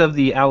owners of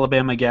the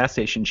Alabama gas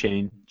station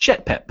chain,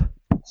 Jet Pep.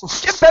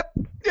 Jet Pep.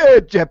 Yeah,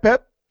 Jet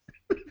Pep.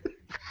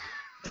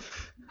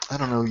 I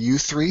don't know, you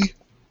three?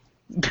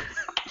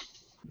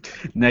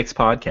 Next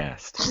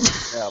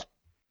podcast. Yeah.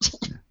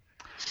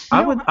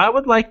 I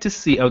would like to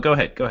see. Oh, go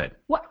ahead.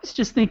 Well, I was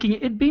just thinking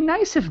it'd be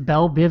nice if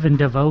Belle, Biv, and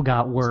DeVoe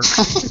got work.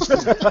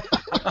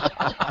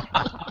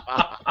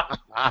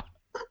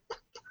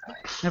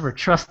 Never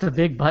trust a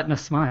big butt and a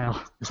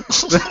smile.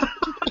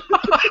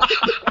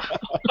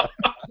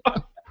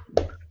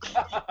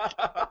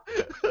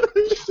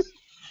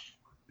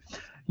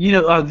 You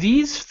know,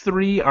 these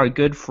three are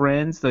good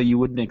friends, though you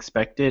wouldn't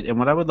expect it. And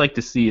what I would like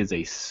to see is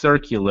a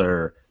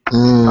circular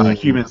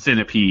human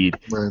centipede,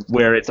 Right.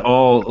 where it's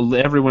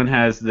everyone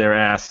has their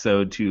ass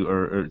sewed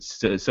to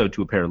sewed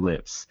to a pair of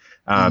lips.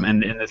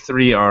 And the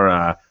three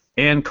are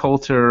Ann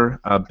Coulter,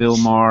 Bill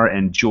Maher,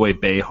 and Joy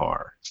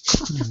Behar,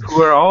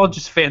 who are all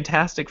just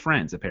fantastic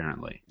friends,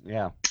 apparently.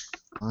 Yeah.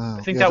 Wow.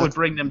 I think Yeah, that would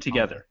bring them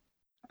together.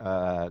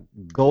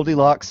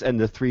 Goldilocks and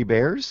the Three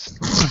Bears.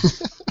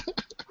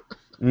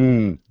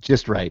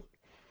 Just right.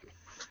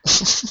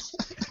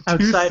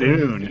 Outside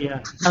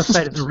soon.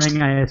 Outside of the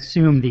ring, I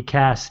assume the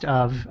cast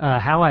of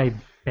How I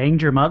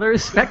Banged Your Mother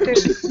is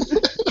spectated.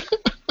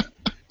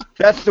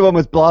 That's the one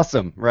with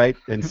Blossom, right?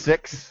 And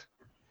 6.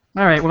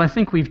 All right, well, I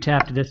think we've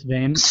tapped this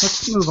vein.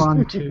 Let's move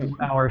on to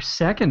our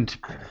second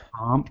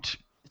prompt.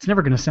 It's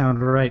never going to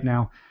sound right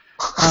now.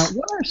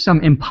 What are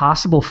some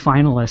impossible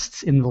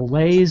finalists in the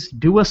Lay's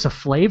Do Us a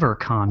Flavor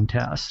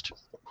contest?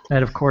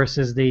 That, of course,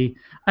 is the,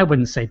 I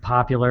wouldn't say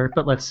popular,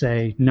 but let's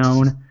say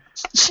known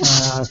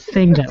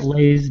thing that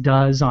Lay's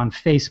does on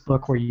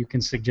Facebook where you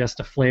can suggest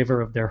a flavor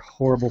of their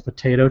horrible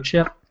potato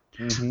chip.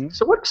 Mm-hmm.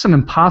 So what are some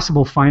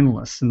impossible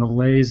finalists in the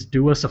Lay's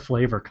Do Us a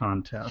Flavor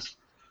contest?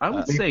 I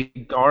would say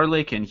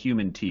garlic and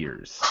human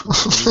tears.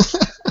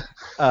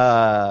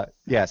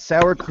 Yeah,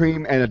 sour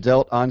cream and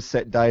adult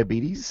onset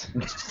diabetes.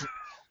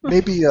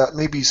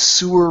 Maybe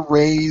sewer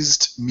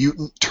raised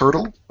mutant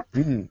turtle.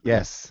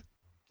 Yes.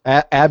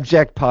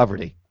 Abject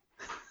poverty.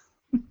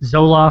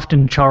 Zoloft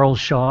and Charles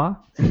Shaw.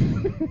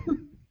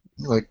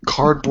 Like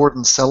cardboard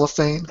and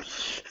cellophane.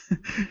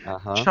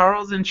 Uh-huh.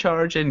 Charles in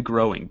Charge and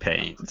Growing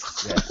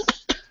Pains.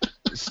 Yes.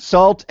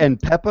 Salt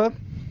and pepper.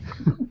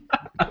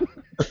 How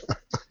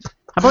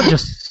about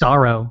just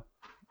sorrow?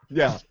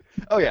 Yeah.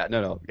 Oh yeah.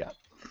 No. Yeah.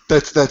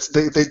 That's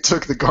they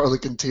took the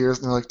garlic and tears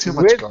and they're like too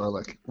much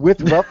garlic.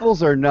 With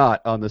ruffles or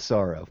not on the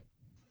sorrow.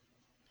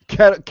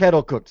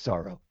 Kettle cooked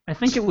sorrow. I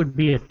think it would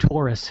be a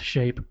torus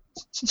shape.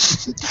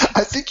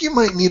 I think you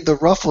might need the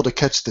ruffle to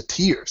catch the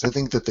tears. I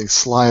think that they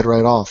slide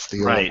right off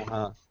the. Right.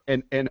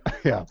 And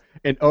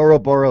an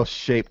Ouroboros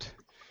shaped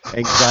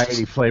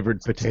anxiety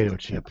flavored potato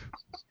chip.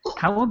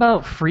 How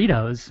about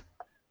Fritos?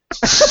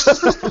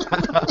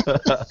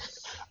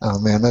 Oh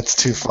man, that's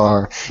too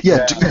far.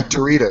 Yeah,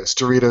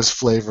 Doritos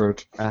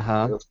flavored.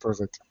 That's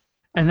perfect.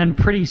 And then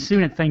pretty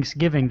soon at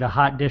Thanksgiving, the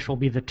hot dish will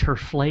be the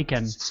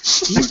Turflaken.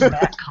 Eat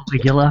that,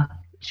 Caligula.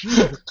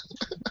 Jesus.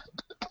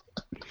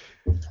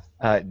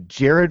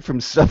 Jared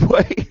from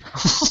Subway.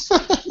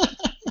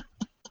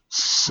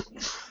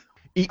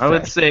 I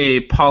would say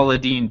Paula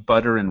Deen,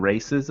 Butter and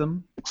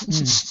Racism.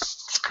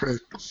 That's great.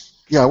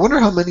 Yeah, I wonder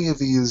how many of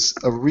these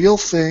a real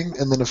thing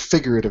and then a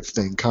figurative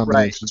thing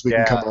combinations we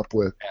can come up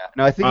with. Yeah.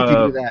 No, I think if you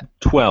do that.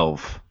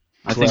 12.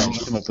 I think we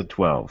can come up with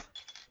 12.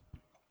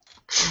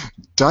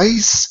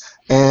 Dice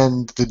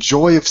and the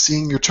joy of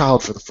seeing your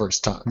child for the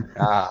first time.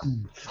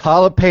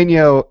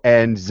 Jalapeno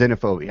and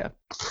xenophobia.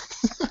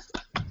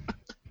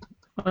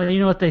 Well,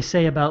 you know what they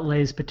say about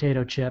Lay's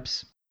potato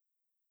chips.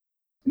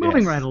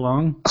 Moving right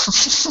along.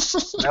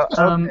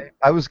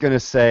 I was going to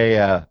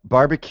say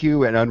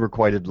barbecue and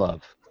unrequited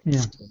love.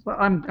 Yeah. Well,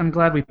 I'm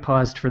glad we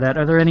paused for that.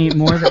 Are there any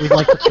more that we'd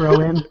like to throw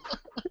in?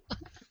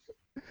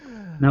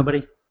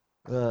 Nobody?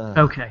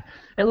 Okay.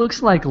 It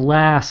looks like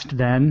last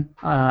then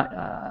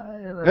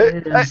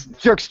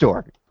Jerk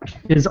store.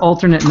 is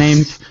alternate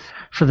names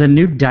for the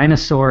new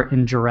dinosaur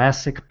in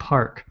Jurassic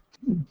Park.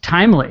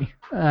 Timely,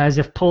 as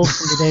if pulled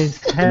from today's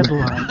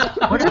headline.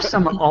 What are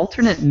some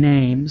alternate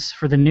names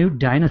for the new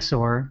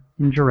dinosaur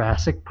in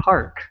Jurassic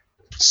Park?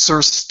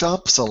 Sir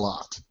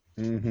Stops-a-Lot.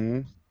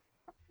 Mm-hmm.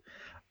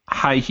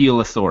 High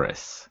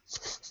Heelosaurus.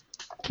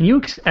 Can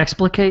you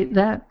explicate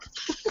that?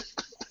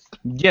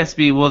 Yes,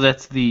 B. Well,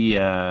 that's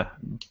the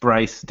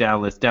Bryce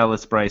Dallas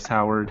Bryce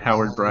Howard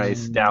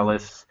Bryce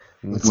Dallas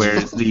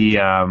wears the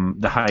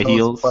high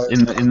heels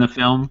in the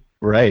film.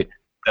 Right.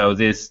 So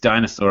this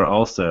dinosaur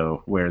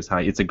also wears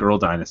high. It's a girl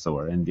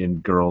dinosaur,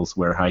 and girls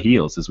wear high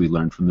heels, as we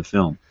learned from the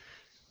film.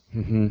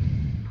 Mm-hmm.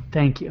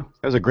 Thank you.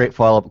 That was a great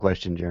follow-up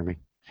question, Jeremy.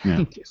 Yeah.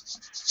 Thank you.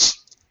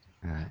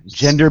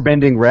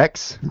 Gender-bending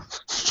Rex.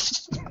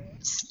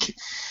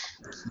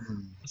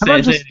 How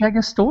about just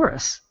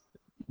Stegosaurus?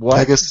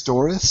 What?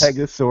 Pegasaurus?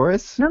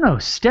 Pegasaurus? No,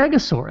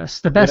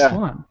 Stegosaurus, the best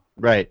one.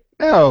 Right.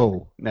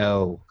 No.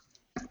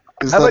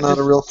 Is How that about not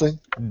a real thing?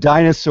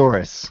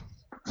 Dinosaurus.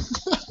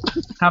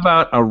 How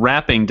about a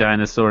rapping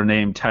dinosaur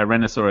named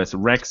Tyrannosaurus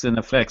Rex in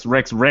effects?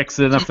 Rex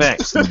in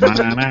effects.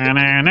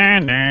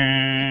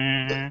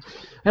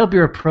 I hope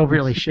you're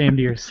appropriately ashamed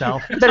of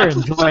yourself. You better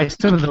enjoy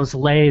some of those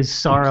Lay's,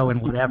 sorrow,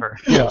 and whatever.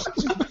 Yeah.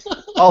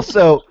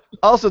 Also,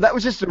 that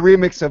was just a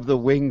remix of the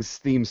Wings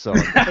theme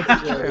song.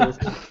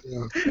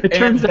 It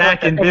turns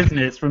back out in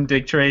business from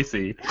Dick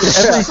Tracy.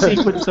 every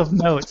sequence of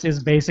notes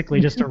is basically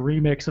just a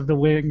remix of the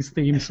Wings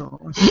theme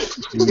song.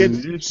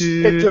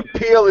 Its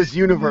appeal is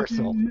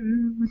universal.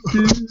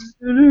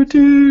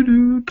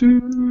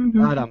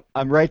 God,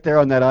 I'm right there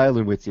on that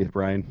island with you,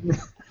 Brian.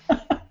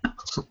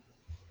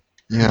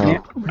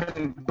 Yeah.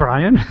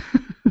 Brian?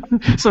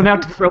 So now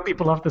to throw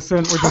people off the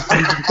scent, we're just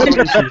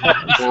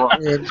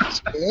Brian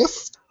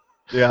Smith?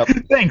 Yeah.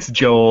 Thanks,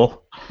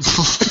 Joel.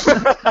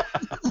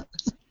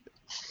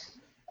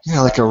 Yeah,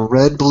 like a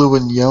red, blue,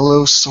 and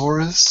yellow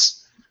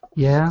saurus.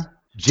 Yeah.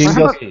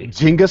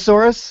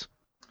 Jingosaurus?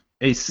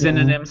 A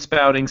synonym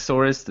spouting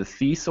saurus, the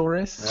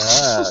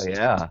thesaurus.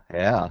 Yeah.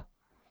 How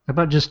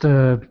about just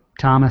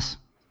Thomas?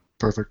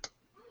 Perfect.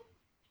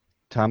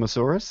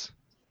 Thomasaurus?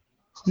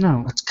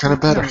 No. That's kind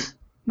of better.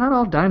 Not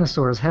all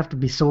dinosaurs have to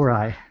be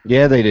sori.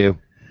 Yeah, they do.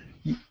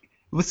 It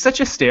was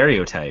such a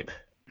stereotype.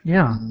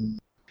 Yeah.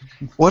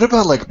 What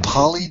about like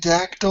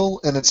polydactyl,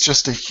 and it's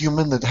just a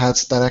human that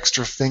has that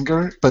extra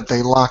finger, but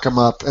they lock him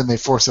up and they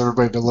force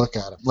everybody to look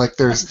at him? Like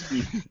there's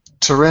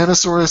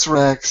Tyrannosaurus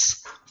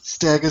Rex,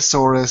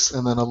 Stegosaurus,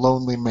 and then a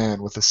lonely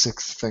man with a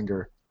sixth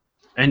finger.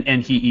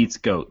 And he eats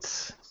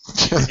goats.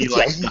 He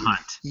likes to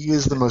hunt. He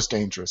is the most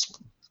dangerous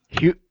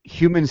one.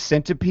 Human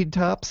centipede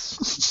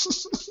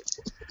tops?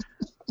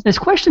 This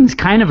question's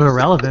kind of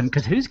irrelevant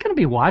because who's going to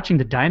be watching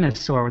the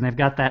dinosaur when they've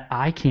got that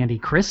eye candy?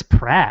 Chris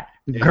Pratt.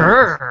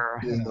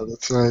 Grrr. Yeah,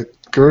 that's right.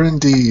 Grr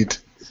indeed.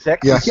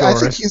 Yeah, I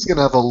think he's going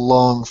to have a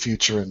long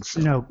future in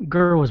film. No,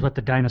 grrr was what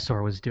the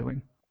dinosaur was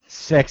doing.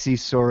 Sexy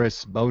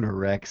Saurus Boner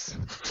Rex.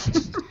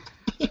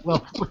 Well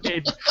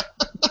played.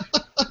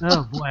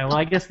 Oh boy, well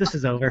I guess this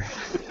is over.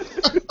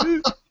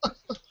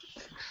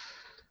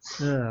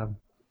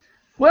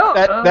 Well,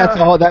 That's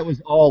all. That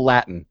was all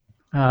Latin.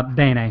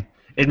 Bene.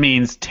 It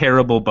means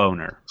terrible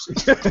boner.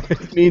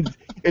 It means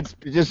it's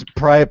just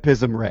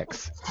Priapism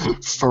Rex.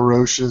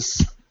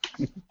 Ferocious.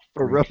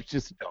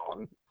 Ferocious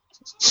dong.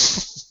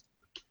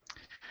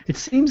 It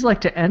seems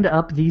like to end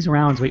up these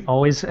rounds, we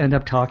always end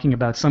up talking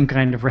about some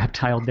kind of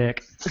reptile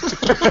dick.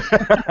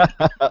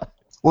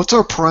 What's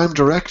our prime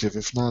directive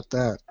if not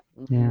that?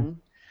 Yeah.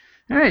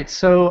 All right,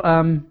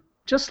 so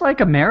just like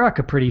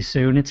America pretty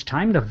soon, it's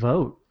time to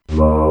vote.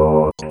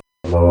 Vote.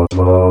 Vote.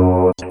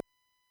 Vote.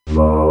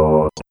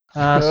 Vote.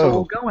 So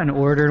we'll go in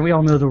order, and we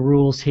all know the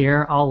rules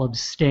here. I'll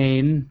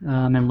abstain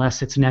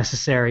unless it's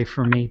necessary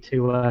for me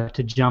to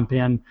jump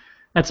in.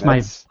 That's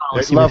my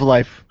policy. Love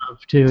life.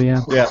 Too,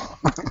 yeah. Yeah.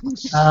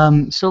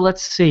 So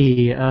let's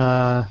see.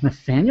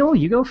 Nathaniel,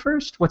 you go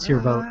first. What's your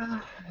vote?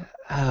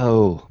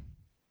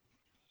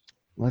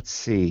 Let's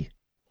see.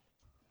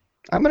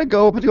 I'm gonna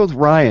go with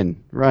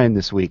Ryan. Ryan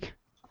this week.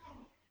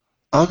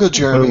 I'll go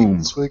Jeremy Boom.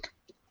 this week.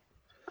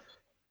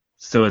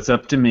 So it's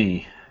up to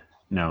me.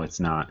 No, it's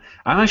not.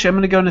 I'm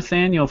going to go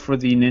Nathaniel for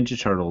the Ninja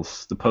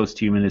Turtles, the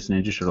post-humanist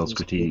Ninja Turtles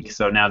critique.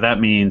 So now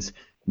that means,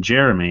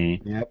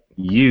 Jeremy,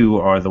 you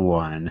are the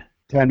one.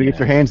 Time to get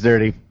your hands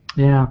dirty.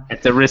 Yeah.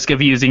 At the risk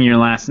of using your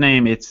last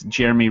name, it's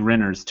Jeremy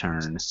Renner's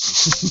turn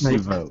to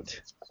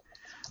vote.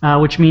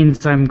 Which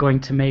means I'm going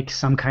to make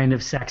some kind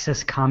of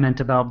sexist comment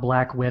about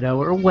Black Widow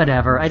or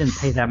whatever. I didn't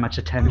pay that much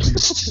attention.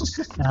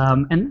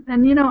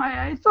 And you know,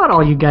 I thought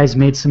all you guys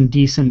made some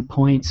decent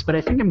points, but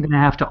I think I'm going to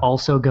have to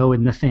also go with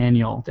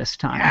Nathaniel this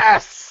time.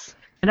 Yes!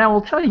 And I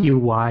will tell you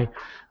why.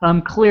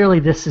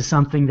 Clearly this is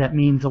something that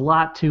means a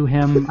lot to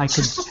him. I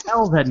could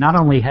tell that not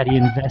only had he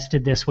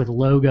invested this with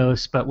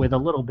logos, but with a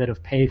little bit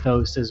of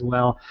pathos as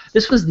well.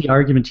 This was the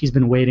argument he's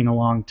been waiting a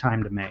long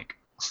time to make.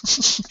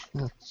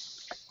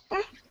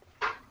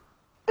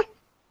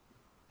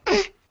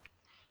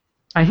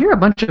 I hear a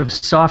bunch of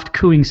soft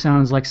cooing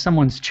sounds like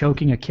someone's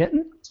choking a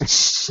kitten.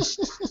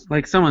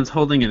 Like someone's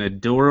holding an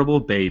adorable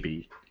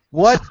baby.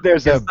 What?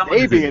 There's a Someone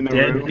baby is a in the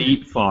room.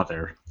 deadbeat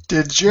father.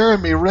 Did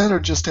Jeremy Renner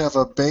just have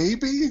a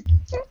baby?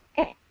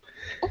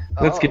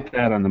 Let's get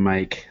that on the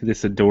mic.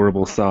 This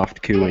adorable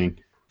soft cooing.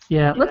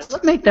 Yeah, let's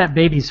make that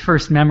baby's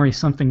first memory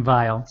something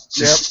vile.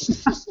 Yep.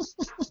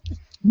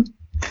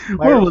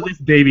 What will this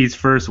baby's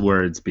first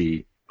words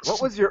be? What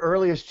was your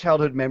earliest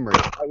childhood memory?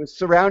 I was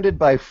surrounded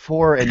by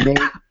 4 inane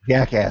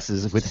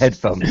jackasses with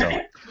headphones on.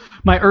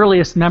 My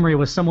earliest memory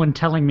was someone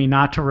telling me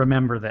not to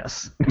remember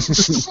this.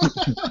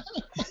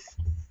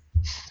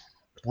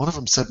 One of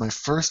them said my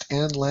first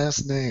and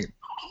last name.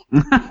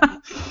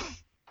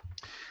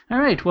 All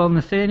right, well,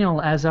 Nathaniel,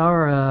 as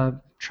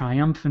our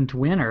triumphant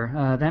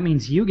winner, that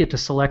means you get to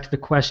select the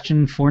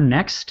question for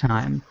next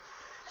time.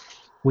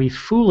 We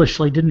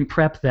foolishly didn't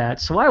prep that,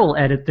 so I will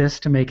edit this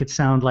to make it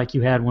sound like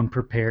you had one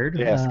prepared.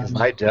 Yes, because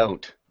I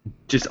don't.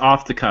 Just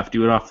off the cuff.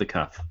 Do it off the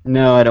cuff.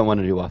 No, I don't want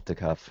to do off the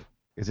cuff.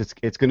 Because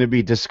it's going to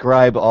be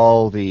describe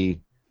all the,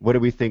 what do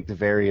we think the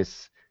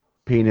various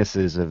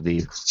penises of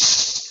the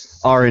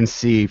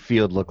RNC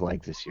field look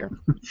like this year.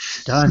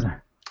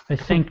 Done. I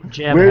think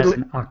Jeb has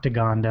an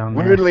octagon down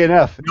there. Weirdly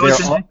enough. No,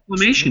 it's an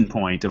exclamation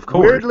point, of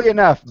course. Weirdly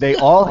enough, they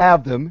all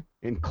have them,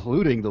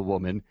 including the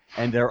woman,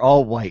 and they're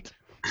all white.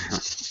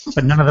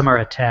 But none of them are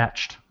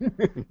attached.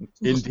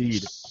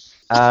 Indeed.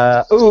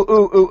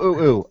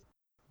 Ooh.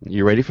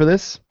 You ready for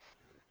this?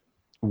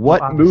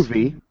 What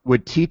movie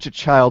would teach a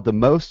child the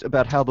most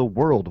about how the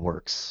world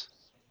works?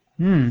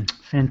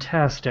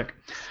 Fantastic.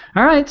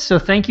 All right, so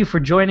thank you for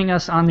joining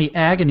us on the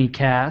Agony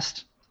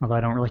Cast, although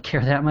I don't really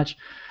care that much.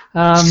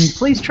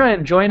 Please try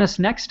and join us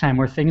next time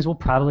where things will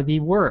probably be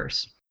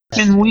worse.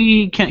 Can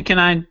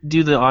I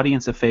do the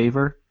audience a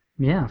favor?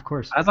 Yeah, of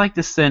course. I'd like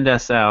to send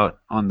us out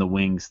on the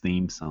Wings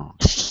theme song.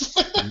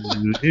 Call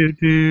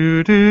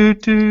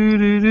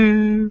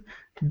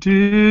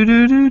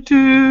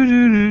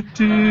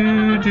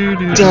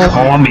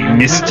me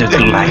Mr.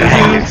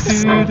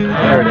 Glass.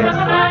 There it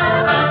is.